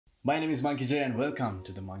My name is Monkey J and welcome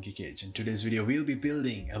to the Monkey Cage. In today's video, we'll be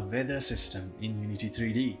building a weather system in Unity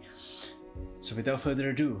 3D. So without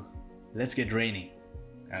further ado, let's get raining.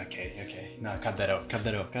 Okay. Now cut that off.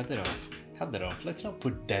 Let's not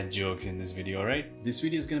put dad jokes in this video, alright? This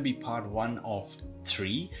video is going to be part 1 of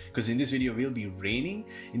 3 because in this video we'll be raining.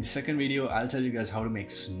 In the second video I'll tell you guys how to make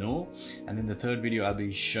snow, and in the third video I'll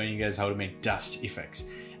be showing you guys how to make dust effects.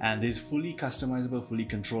 And this is fully customizable, fully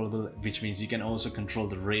controllable, which means you can also control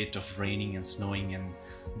the rate of raining and snowing and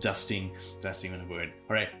dusting. That's even a word.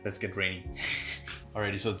 Alright, let's get raining.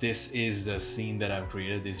 Alrighty, so this is the scene that I've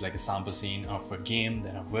created. This is like a sample scene of a game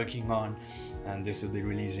that I'm working on, and this will be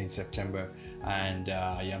released in September. And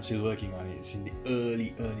yeah, I'm still working on it. It's in the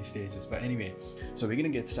early stages, but anyway, so we're gonna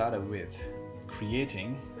get started with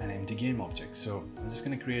creating an empty game object. So I'm just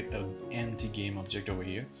gonna create an empty game object over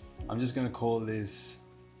here. I'm just gonna call this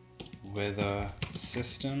weather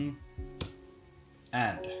system,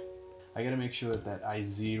 and I gotta make sure that I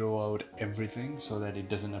zero out everything so that it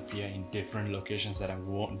doesn't appear in different locations that I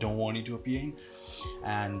don't want it to appear in.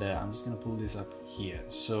 And I'm just gonna pull this up here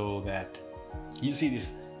so that you see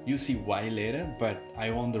this. You see why later, but I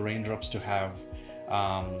want the raindrops to have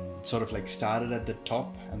sort of like started at the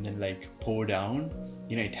top and then like pour down.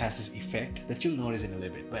 You know, it has this effect that you'll notice in a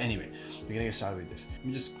little bit. But anyway, we're gonna get started with this. Let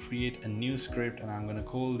me just create a new script, and I'm gonna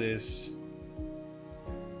call this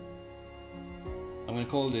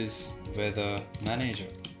weather manager.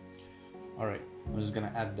 All right, I'm just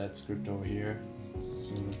gonna add that script over here.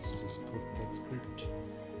 So let's just put that script.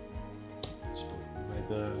 Let's put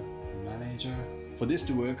weather manager. For this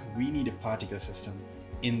to work, we need a particle system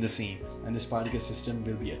in the scene, and this particle system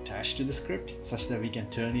will be attached to the script such that we can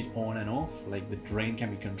turn it on and off. Like the rain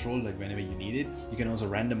can be controlled like whenever you need it. You can also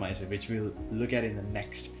randomize it, which we'll look at in the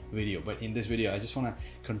next video. But in this video, I just want to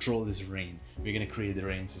control this rain. We're going to create the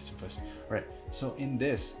rain system first. All right, so in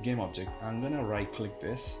this game object, I'm going to right click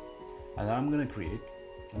this, and I'm going to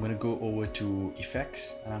go over to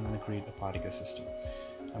effects, and I'm going to create a particle system.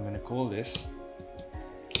 I'm going to call this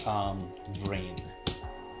rain.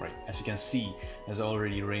 Right, as you can see, there's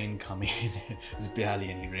already rain coming. There's barely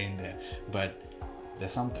any rain there, but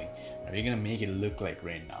there's something. We're gonna make it look like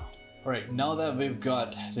rain now. Alright, now that we've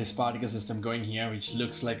got this particle system going here, which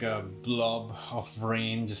looks like a blob of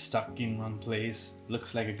rain just stuck in one place,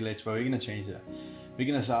 looks like a glitch, but we're gonna change that. We're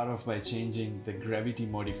gonna start off by changing the gravity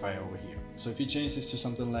modifier over here. So if you change this to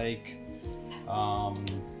something like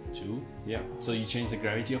 2, yeah, so you change the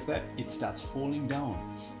gravity of that, it starts falling down.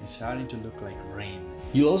 It's starting to look like rain.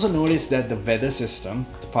 You'll also notice that the weather system,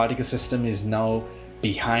 the particle system, is now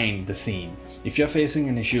behind the scene. If you're facing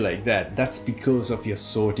an issue like that, that's because of your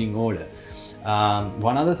sorting order.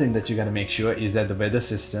 One other thing that you gotta make sure is that the weather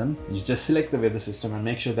system, you just select the weather system and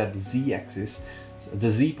make sure that the z-axis, the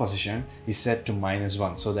z position is set to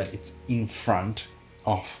 -1 so that it's in front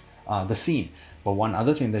of the scene. But one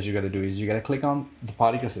other thing that you gotta do is you gotta click on the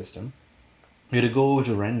particle system. You gotta go over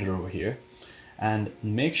to render over here and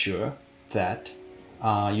make sure that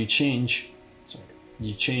you change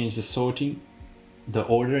the sorting, the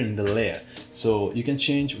order in the layer. So you can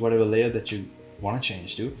change whatever layer that you want to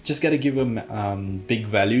change to. Just gotta give a big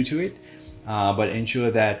value to it, but ensure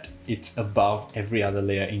that it's above every other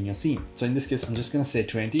layer in your scene. So in this case, I'm just gonna say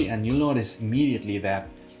 20, and you'll notice immediately that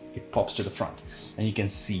it pops to the front, and you can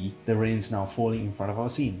see the rain's now falling in front of our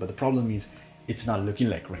scene. But the problem is it's not looking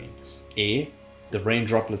like rain. A, the rain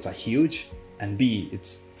droplets are huge, and B,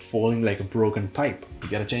 it's falling like a broken pipe. You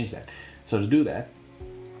gotta change that. So to do that,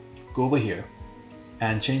 go over here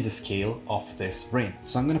and change the scale of this rain.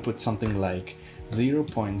 So I'm gonna put something like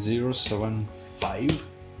 0.075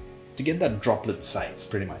 to get that droplet size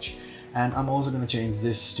pretty much. And I'm also gonna change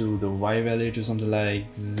this to the Y value to something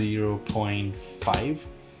like 0.5,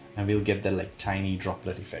 and we'll get that like tiny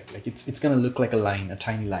droplet effect. Like it's gonna look like a line, a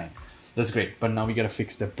tiny line. That's great, but now we gotta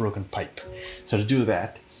fix the broken pipe. So to do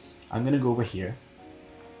that, I'm gonna go over here,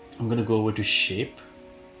 I'm gonna go over to shape,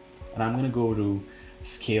 and I'm gonna go to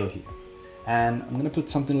scale here, and I'm gonna put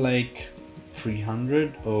something like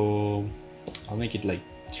 300, or I'll make it like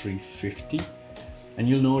 350, and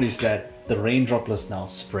you'll notice that the rain droplets now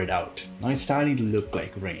spread out. Now it's starting to look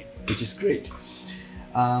like rain, which is great.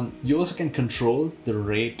 You also can control the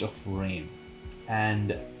rate of rain,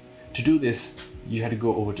 and to do this you had to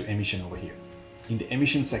go over to emission over here. In the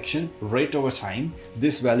emission section, rate over time,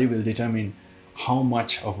 this value will determine how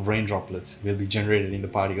much of rain droplets will be generated in the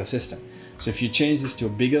particle system. So if you change this to a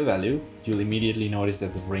bigger value, you'll immediately notice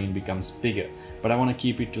that the rain becomes bigger. But I want to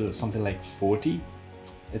keep it to something like 40.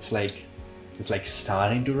 It's like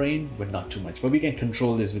starting to rain, but not too much. But we can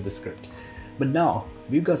control this with the script. But now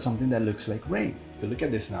we've got something that looks like rain. If you look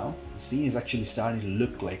at this now, the scene is actually starting to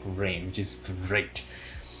look like rain, which is great.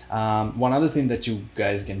 One other thing that you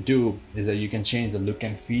guys can do is that you can change the look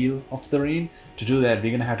and feel of the rain. To do that,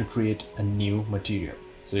 we're gonna have to create a new material.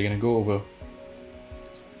 So you're gonna go over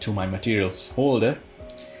to my materials folder,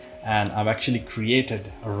 and I've actually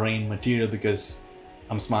created a rain material because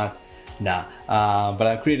I'm smart. Nah, but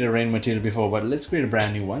I've created a rain material before, but let's create a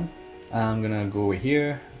brand new one. I'm gonna go over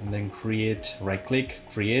here and then create, right click,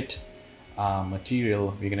 create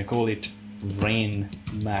material. We're gonna call it rain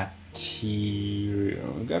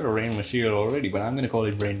material. We got a rain material already, but I'm gonna call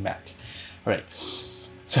it rain mat. All right,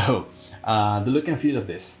 so the look and feel of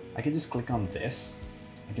this, I can just click on this.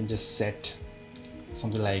 I can just set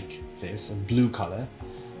something like this, a blue color,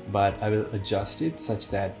 but I will adjust it such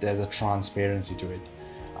that there's a transparency to it.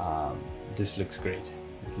 This looks great.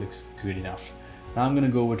 It looks good enough. Now I'm going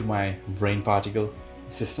to go over to my rain particle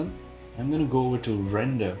system. I'm going to go over to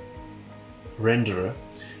renderer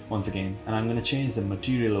once again, and I'm going to change the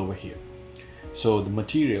material over here. So the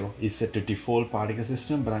material is set to default particle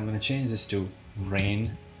system, but I'm going to change this to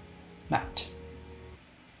rain mat.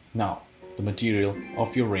 Now the material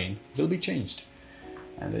of your rain will be changed,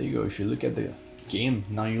 and there you go. If you look at the game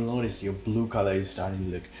now, you'll notice your blue color is starting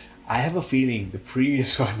to look. I have a feeling the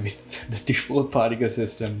previous one with the default particle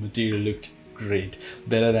system material looked great,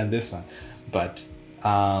 better than this one, but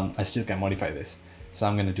I still can modify this, so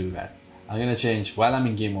I'm gonna do that. I'm gonna change, while I'm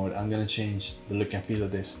in game mode, I'm gonna change the look and feel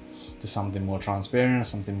of this to something more transparent,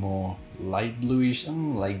 something more light bluish,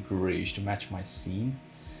 light grayish to match my scene,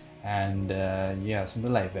 and yeah,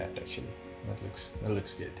 something like that. Actually, that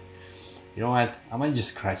looks good. You know what, I might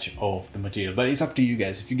just scratch off the material, but it's up to you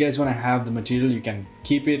guys. If you guys want to have the material, you can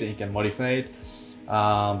keep it and you can modify it,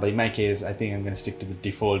 but in my case, I think I'm going to stick to the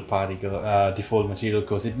default default material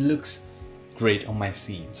because it looks great on my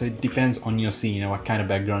scene. So it depends on your scene and what kind of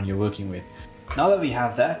background you're working with. Now that we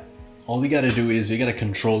have that, all we got to do is we got to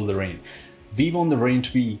control the rain. We want the rain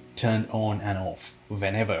to be turned on and off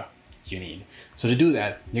whenever you need. So to do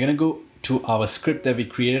that, you're going to go to our script that we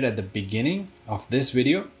created at the beginning of this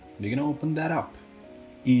video. We're gonna open that up,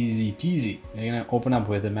 easy peasy. You're gonna open up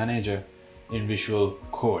with the manager in Visual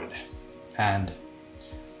Code, and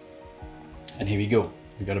here we go.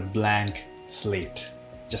 We got a blank slate,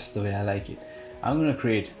 just the way I like it. I'm gonna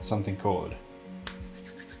create something called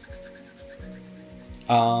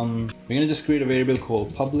we're gonna just create a variable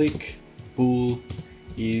called public bool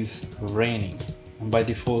is raining, and by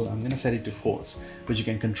default I'm gonna set it to false, but you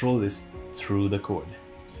can control this through the code.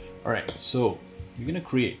 All right, so you're gonna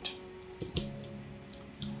create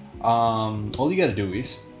all you gotta do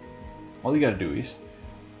is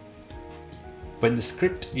when the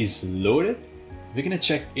script is loaded, we're gonna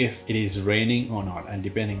check if it is raining or not, and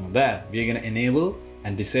depending on that, we're gonna enable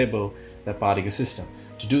and disable the particle system.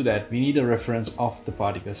 To do that, we need a reference of the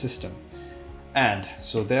particle system, and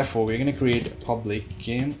so therefore we're gonna create a public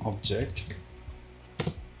game object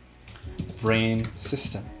rain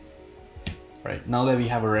system. Right, now that we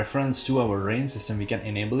have a reference to our rain system, we can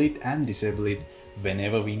enable it and disable it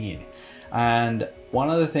whenever we need. And one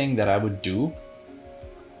other thing that I would do,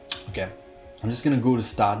 okay, I'm just gonna go to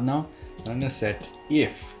start now, and I'm gonna set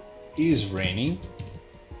if is raining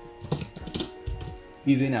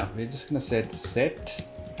is enough. We're just gonna set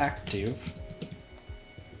active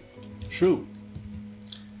true,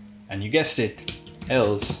 and you guessed it,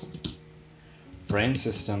 else rain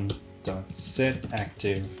system dot set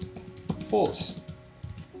active false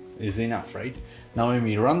is enough, right? Now when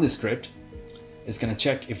we run the script, it's gonna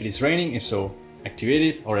check if it is raining, if so, activate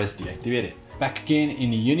it, or else deactivate it. Back again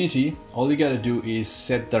in Unity, all you gotta do is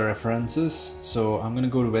set the references. So I'm gonna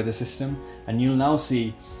go to weather system, and you'll now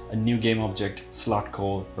see a new game object slot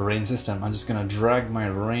called rain system. I'm just gonna drag my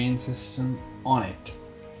rain system on it,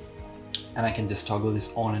 and I can just toggle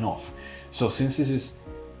this on and off. So since this is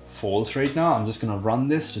false right now, I'm just gonna run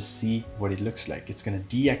this to see what it looks like. It's gonna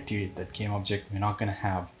deactivate that game object. We're not gonna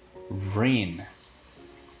have rain.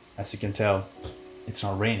 As you can tell, it's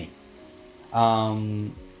not raining.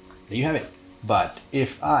 There you have it. But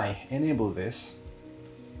if I enable this,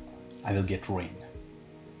 I will get rain.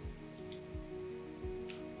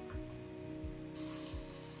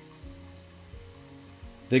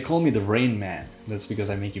 They call me the Rain Man. That's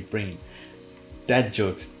because I make it rain. Dad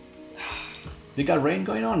jokes. We got rain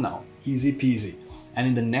going on now, easy peasy. And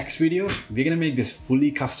in the next video, we're gonna make this fully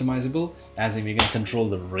customizable, as in we're gonna control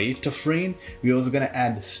the rate of rain. We're also gonna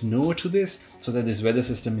add snow to this so that this weather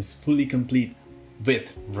system is fully complete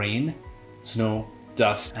with rain, snow,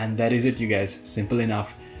 dust, and that is it, you guys. Simple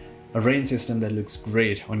enough. A rain system that looks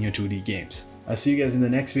great on your 2D games. I'll see you guys in the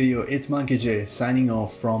next video. It's Monkey J signing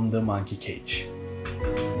off from the Monkey Cage.